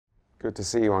Good to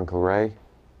see you, Uncle Ray.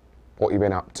 What you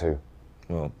been up to?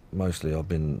 Well, mostly I've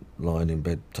been lying in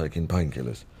bed taking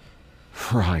painkillers.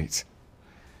 Right.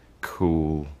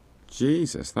 Cool.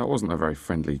 Jesus, that wasn't a very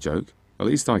friendly joke. At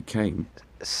least I came.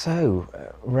 So,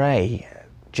 Ray,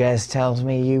 Jez tells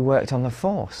me you worked on the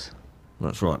force.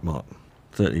 That's right, Mark.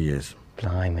 30 years.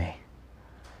 Blimey.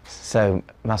 So,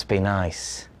 must be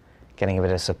nice getting a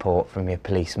bit of support from your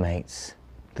police mates.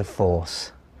 The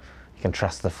force. You can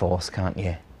trust the force, can't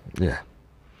you? Yeah.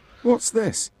 What's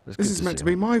this? It's This good is to meant see to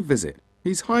be you. my visit.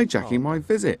 He's hijacking my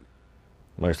visit.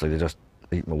 Mostly they just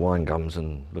eat my wine gums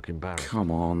and look embarrassed.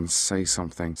 Come on, say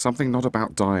something. Something not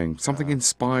about dying. Something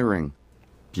inspiring.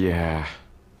 Yeah.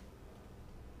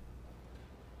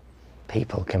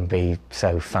 People can be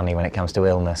so funny when it comes to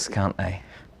illness, can't they?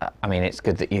 I mean, it's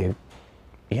good that you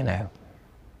know.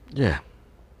 Yeah.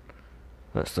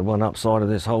 That's the one upside of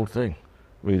this whole thing.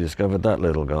 We discovered that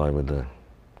little guy with the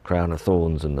crown of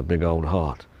thorns and the big old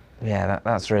heart. Yeah,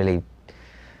 that's really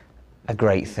a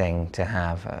great thing to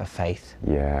have, a faith.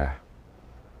 Yeah.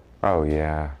 Oh,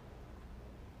 yeah.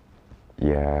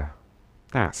 Yeah.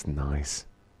 That's nice.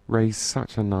 Ray's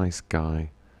such a nice guy.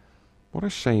 What a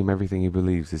shame everything he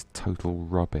believes is total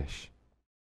rubbish.